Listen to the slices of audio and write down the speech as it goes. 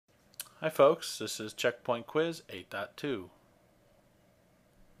Hi folks, this is Checkpoint Quiz 8.2.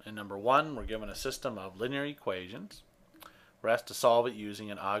 In number 1, we're given a system of linear equations. We're asked to solve it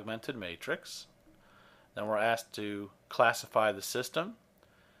using an augmented matrix. Then we're asked to classify the system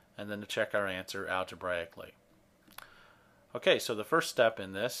and then to check our answer algebraically. Okay, so the first step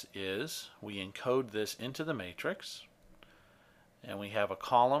in this is we encode this into the matrix, and we have a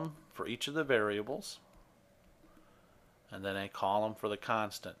column for each of the variables and then a column for the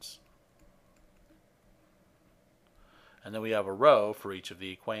constants. And then we have a row for each of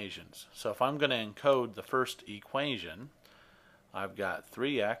the equations. So if I'm going to encode the first equation, I've got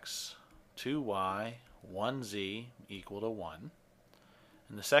 3x, 2y, 1z equal to 1.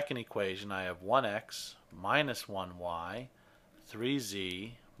 In the second equation, I have 1x minus 1y,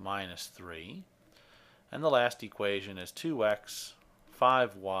 3z minus 3. And the last equation is 2x,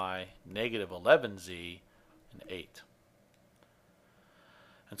 5y, negative 11z, and 8.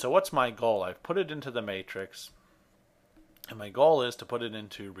 And so what's my goal? I've put it into the matrix, and my goal is to put it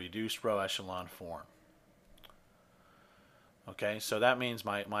into reduced row echelon form. Okay, so that means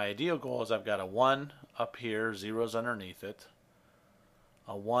my ideal goal is I've got a 1 up here, zeros underneath it,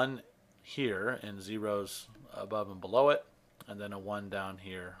 a 1 here and zeros above and below it, and then a 1 down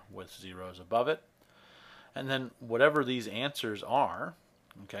here with zeros above it. And then whatever these answers are,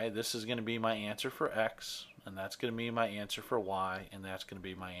 okay, this is going to be my answer for x, and that's going to be my answer for y, and that's going to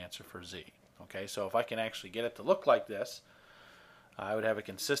be my answer for z. Okay, so if I can actually get it to look like this, I would have a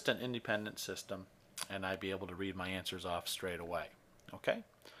consistent independent system, and I'd be able to read my answers off straight away. Okay,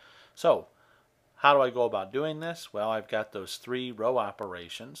 so how do I go about doing this? Well, I've got those 3 row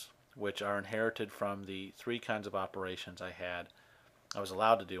operations, which are inherited from the 3 kinds of operations I was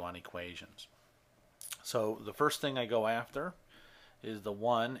allowed to do on equations. So the first thing I go after is the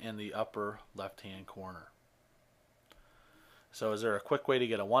 1 in the upper left-hand corner. So is there a quick way to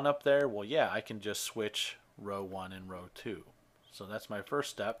get a 1 up there? Well, yeah, I can just switch row 1 and row 2. So that's my first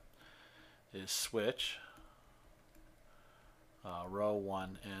step, is switch row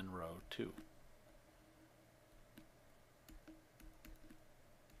 1 and row 2.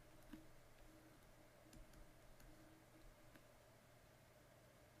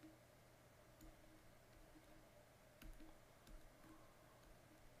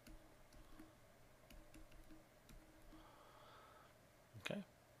 Okay.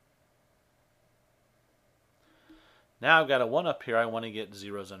 Now I've got a 1 up here, I want to get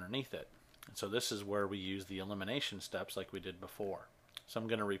zeros underneath it. And so this is where we use the elimination steps like we did before. So I'm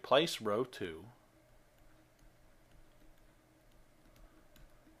going to replace row 2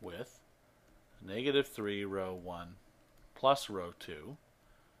 with negative 3 row 1 plus row 2.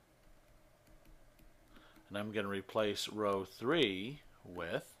 And I'm going to replace row 3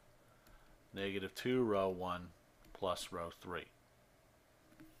 with negative 2 row 1 plus row 3.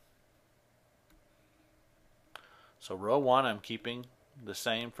 So row 1 I'm keeping the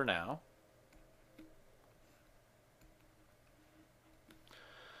same for now.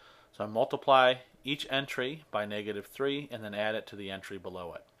 So I multiply each entry by negative 3 and then add it to the entry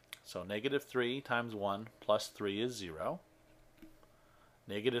below it. So negative 3 times 1 plus 3 is 0.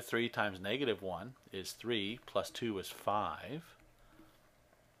 Negative 3 times negative 1 is 3 plus 2 is 5.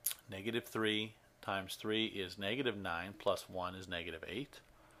 Negative 3 times 3 is negative 9 plus 1 is negative 8.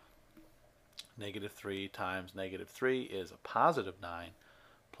 Negative 3 times negative 3 is a positive 9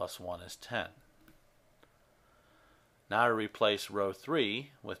 plus 1 is 10. Now I replace row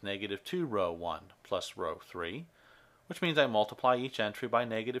 3 with negative 2 row 1 plus row 3, which means I multiply each entry by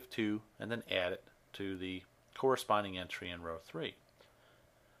negative 2 and then add it to the corresponding entry in row 3.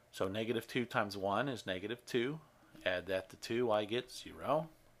 So negative 2 times 1 is negative 2. Add that to 2, I get 0.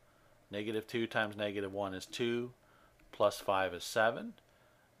 Negative 2 times negative 1 is 2, plus 5 is 7.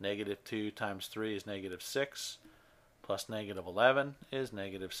 Negative 2 times 3 is negative 6, plus negative 11 is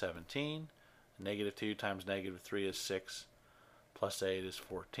negative 17. Negative 2 times negative 3 is 6, plus 8 is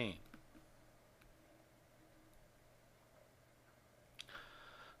 14.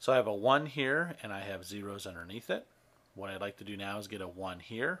 So I have a 1 here, and I have zeros underneath it. What I'd like to do now is get a 1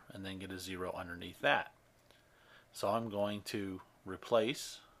 here, and then get a 0 underneath that. So I'm going to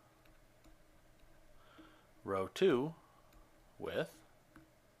replace row 2 with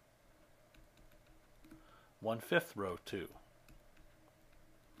 1/5 row 2.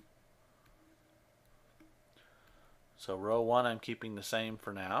 So row 1 I'm keeping the same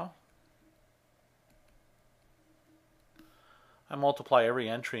for now. I multiply every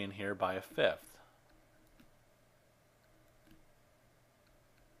entry in here by 1/5.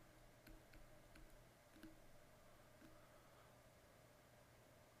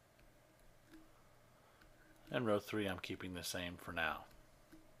 And row 3 I'm keeping the same for now.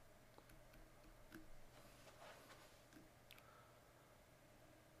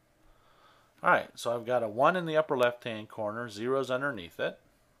 Alright, so I've got a 1 in the upper left-hand corner, zeros underneath it.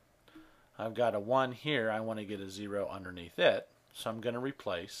 I've got a 1 here, I want to get a 0 underneath it, so I'm going to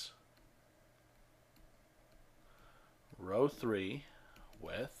replace row 3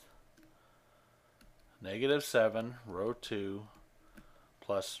 with -7, row 2,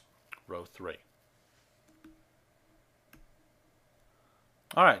 plus row 3.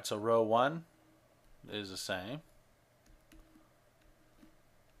 Alright, so row 1 is the same.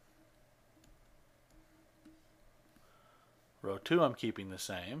 Row 2 I'm keeping the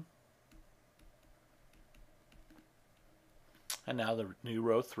same. And now the new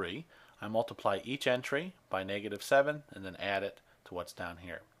row 3, I multiply each entry by -7 and then add it to what's down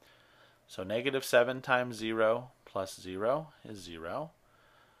here. So -7 times 0 plus 0 is 0.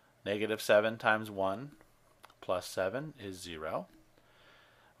 -7 times 1 plus 7 is 0.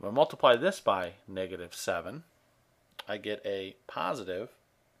 If I multiply this by -7, I get a positive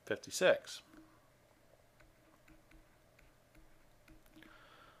 56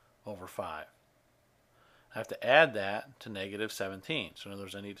 over 5. I have to add that to -17. So in other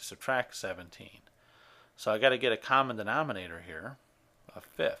words, I need to subtract 17. So I got to get a common denominator here of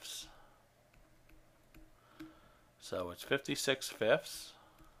fifths. So it's 56 fifths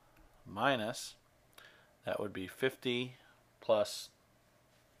minus, that would be 50 plus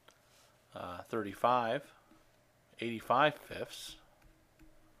 35, 85 fifths.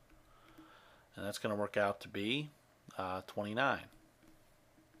 And that's going to work out to be 29.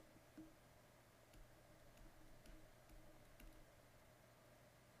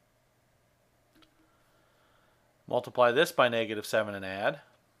 Multiply this by -7 and add,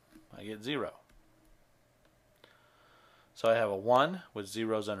 I get 0. So I have a 1 with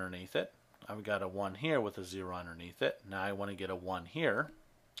zeros underneath it. I've got a 1 here with a 0 underneath it. Now I want to get a 1 here.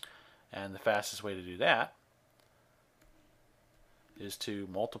 And the fastest way to do that is to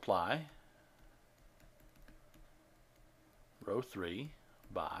multiply row 3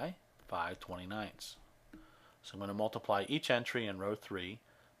 by 5/29. So I'm going to multiply each entry in row 3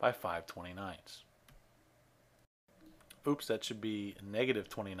 by 5/29. Oops, that should be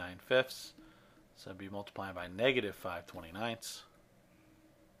 -29 fifths. So I'd be multiplying by -5/29.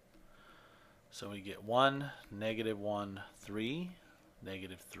 So we get 1, -1, 3,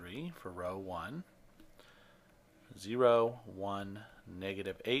 -3 for row 1. 0, 1,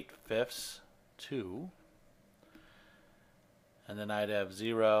 -8 fifths, 2. And then I'd have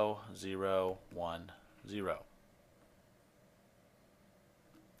 0, 0, 1, 0.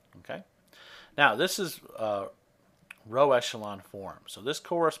 Okay. Now this is row echelon form. So this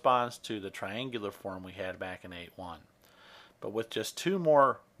corresponds to the triangular form we had back in 8.1. But with just 2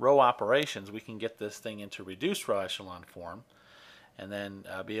 more row operations, we can get this thing into reduced row echelon form and then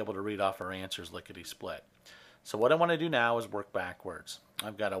be able to read off our answers lickety-split. So what I want to do now is work backwards.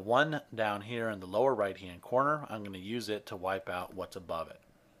 I've got a 1 down here in the lower right-hand corner. I'm going to use it to wipe out what's above it.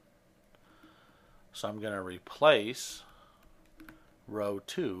 So I'm going to replace row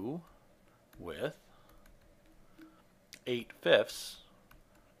 2 with 8 fifths,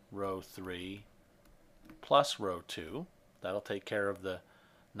 row 3 plus row 2. That'll take care of the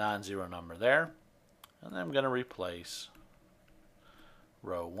non-zero number there. And then I'm going to replace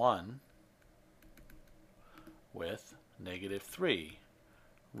row 1 with -3,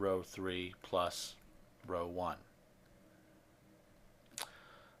 row 3 plus row 1.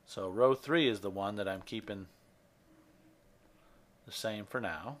 So row 3 is the one that I'm keeping the same for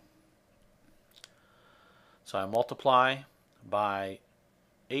now. So I multiply by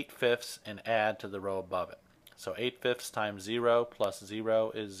 8 fifths and add to the row above it. So 8 fifths times 0 plus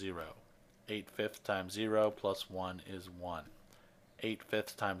 0 is 0. 8 fifths times 0 plus 1 is 1. 8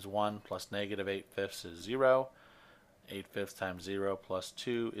 fifths times 1 plus -8 fifths is 0. 8 fifths times 0 plus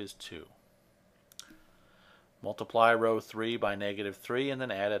 2 is 2. Multiply row 3 by -3 and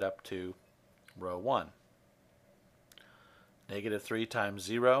then add it up to row 1. -3 times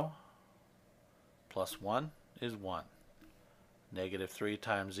 0 plus 1 is 1. -3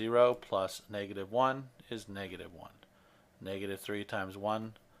 times 0 plus -1 is -1. -3 times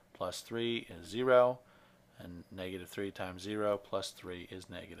 1 plus 3 is 0. And -3 times 0 plus 3 is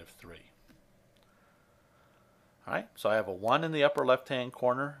 -3. Alright, so I have a 1 in the upper left-hand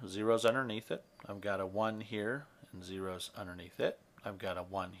corner, zeros underneath it. I've got a 1 here and zeros underneath it. I've got a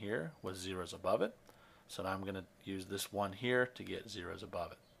 1 here with zeros above it. So now I'm going to use this 1 here to get zeros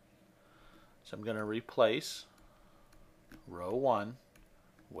above it. So I'm going to replace row 1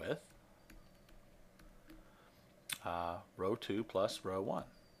 with row 2 plus row 1.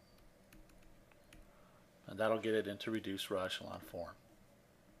 And that'll get it into reduced row echelon form.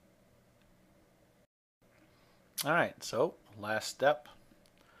 Alright, so last step.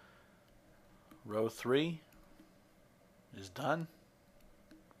 row 3 is done.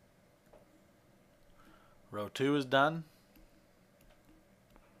 Row 2 is done.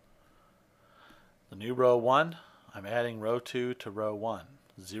 The new row 1, I'm adding row 2 to row 1.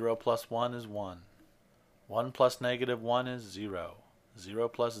 0 plus 1 is 1. 1 plus negative 1 is 0. 0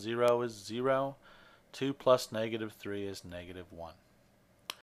 plus 0 is 0. 2 plus negative 3 is negative 1.